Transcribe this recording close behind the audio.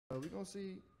We gonna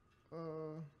see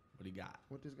What do you got?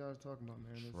 what this guy's talking about,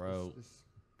 man. Let's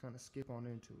kind of skip on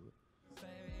into it.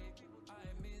 I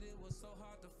admit it was so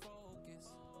hard to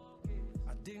focus.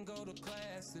 I didn't go to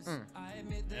classes. I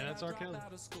admit that that's I R.kelly. dropped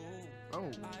out of school. Oh,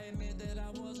 I admit that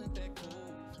I wasn't that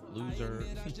cool. Loser. I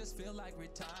admit I just feel like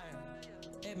retiring.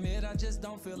 Admit I just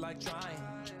don't feel like trying.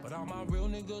 But all my real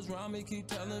niggas around me keep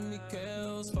telling me,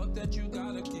 Kels, fuck that, you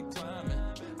gotta keep climbing.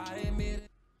 I admit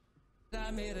it. I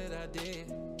admit it, I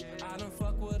did. I done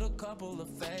fuck with a couple of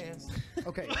fans.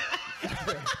 okay.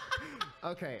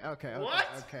 Okay. What?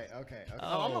 Okay.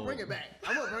 Oh, I'm gonna bring it back.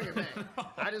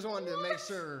 I just wanted to make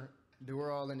sure that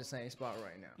we're all in the same spot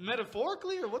right now.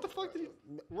 Metaphorically, or what the fuck did you?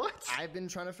 What? I've been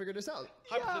trying to figure this out.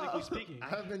 Hypothetically speaking.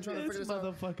 I've been trying to figure this out.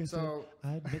 Motherfucker So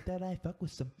I admit that I fuck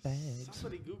with some fags.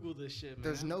 Somebody Google this shit, man.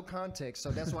 there's no context, so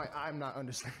that's why I'm not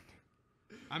understanding.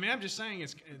 I mean, I'm just saying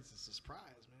it's a surprise,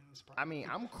 man. It's a surprise. I mean,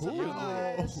 I'm cool with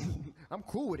it. I'm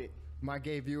cool with it, my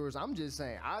gay viewers. I'm just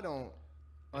saying I don't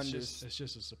understand. It's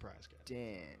just a surprise,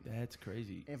 guy. That's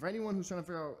crazy. And for anyone who's trying to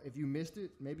figure out if you missed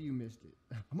it, maybe you missed it.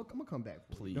 I'm gonna come back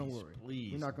for you. Don't Please, worry.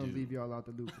 please We're not gonna do. leave y'all out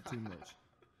the loop for too much.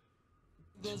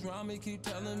 Those around me keep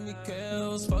telling me,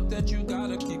 Kels, fuck that, you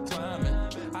gotta keep climbing.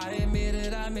 I admit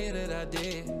it, I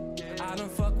did. I done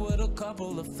fuck with a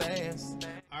couple of fans.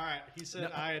 All right, he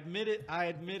said, I admit it,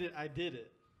 I did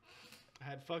it. I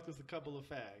had fucked with a couple of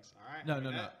fags. All right. No, I mean,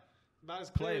 no, no. that- About as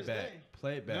clear Play it as back. day.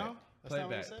 Play it back. No? That's Play not it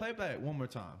what he back. said? Play it back one more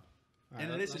time. All And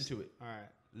right, listen let's- to it. All right.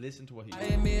 Listen to what he I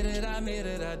said. admit it,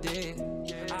 I did.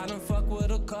 I done fuck with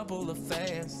a couple of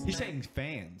fans. He's saying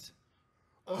fans.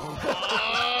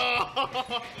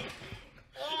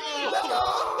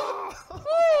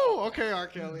 Oh, okay, R.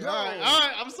 Kelly. Yo. All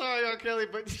right. I'm sorry, R. Kelly,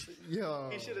 but Yo.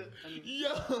 he should have.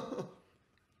 Yo.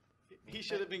 He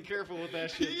should have been careful with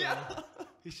that shit. Though.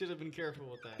 He should have been careful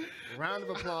with that. Round of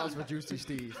applause for Juicy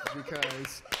Steve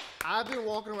because I've been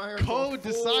walking around here Code for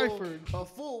deciphered. a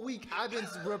full week. I've been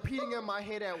repeating in my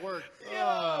head at work. I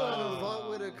done fucked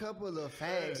with a couple of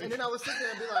fags, and then I was sitting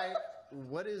there and be like,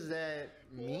 "What does that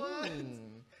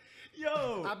mean?"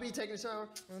 Yo. I be taking a shower.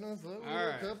 I done fucked with All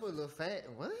right. a couple of fags.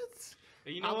 What?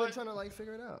 And you know I've what? been trying to like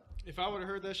figure it out. If I would have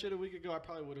heard that shit a week ago, I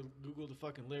probably would have Googled the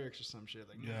fucking lyrics or some shit.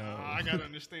 Like, No. I gotta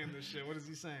understand this shit. What is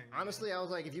he saying? Honestly, I was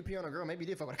like, if you pee on a girl, maybe you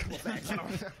did fuck with a couple of fags. I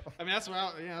don't know. I mean, that's what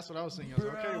I was thinking. I was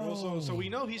like, okay, well, so we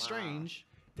know he's strange.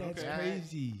 That's Okay.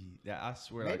 crazy. Yeah, I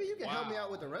swear. Maybe like, you can help me Wow.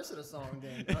 out with the rest of the song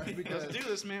then. Right? Because Let's do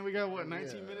this, man. We got what,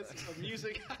 19 Yeah. minutes of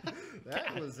music?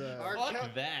 that was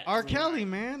fuck that. R. Kelly,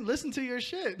 man, listen to your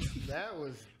shit. that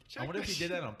was. I wonder if he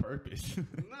did that on purpose. No,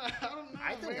 I don't know.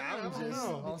 I think man. I'm I don't just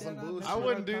know. on some bullshit. I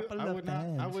wouldn't do. couple I of would not.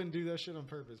 I fans. wouldn't do that shit on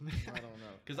purpose, man. I don't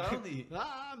know. Because I only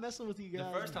I'm messing with you the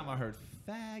guys. first time I heard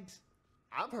fags.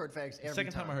 I've heard fags every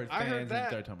Second time I heard I fans, heard and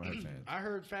that. third time I heard fans. I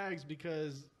heard fags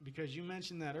because you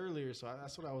mentioned that earlier, so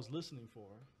that's what I was listening for.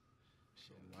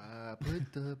 Why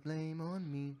put the blame on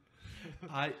me?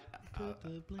 I Put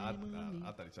the blame on me.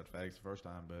 thought he said fags the first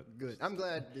time, but Good. I'm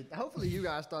glad. Hopefully you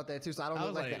guys thought that too, so I don't I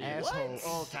look was like the like, asshole. what?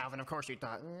 Oh, Calvin, of course you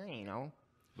thought. You know.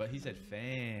 but he said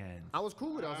fans. I was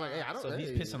cool with it. I was like, hey, I don't. So he's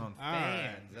hey. pissing on All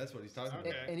right. fans. That's what he's talking Okay.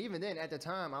 about. And even then, at the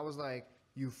time, I was like,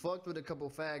 you fucked with a couple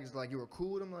fags. Like you were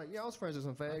cool with them. Like yeah, I was friends with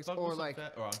some fags. fucked Or with some like,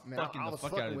 or I'm man, fucking I the was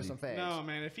fuck out fucking of with you. some fags. No,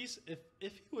 man. If he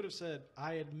would have said,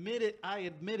 I admit it, I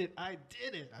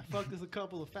did it. I fucked with a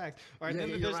couple of facts. All right, Yeah, then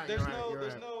you're there's right, there's you're right, no you're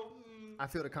there's right. no. I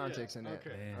feel the context in that.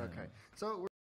 Okay. Damn. Okay. So.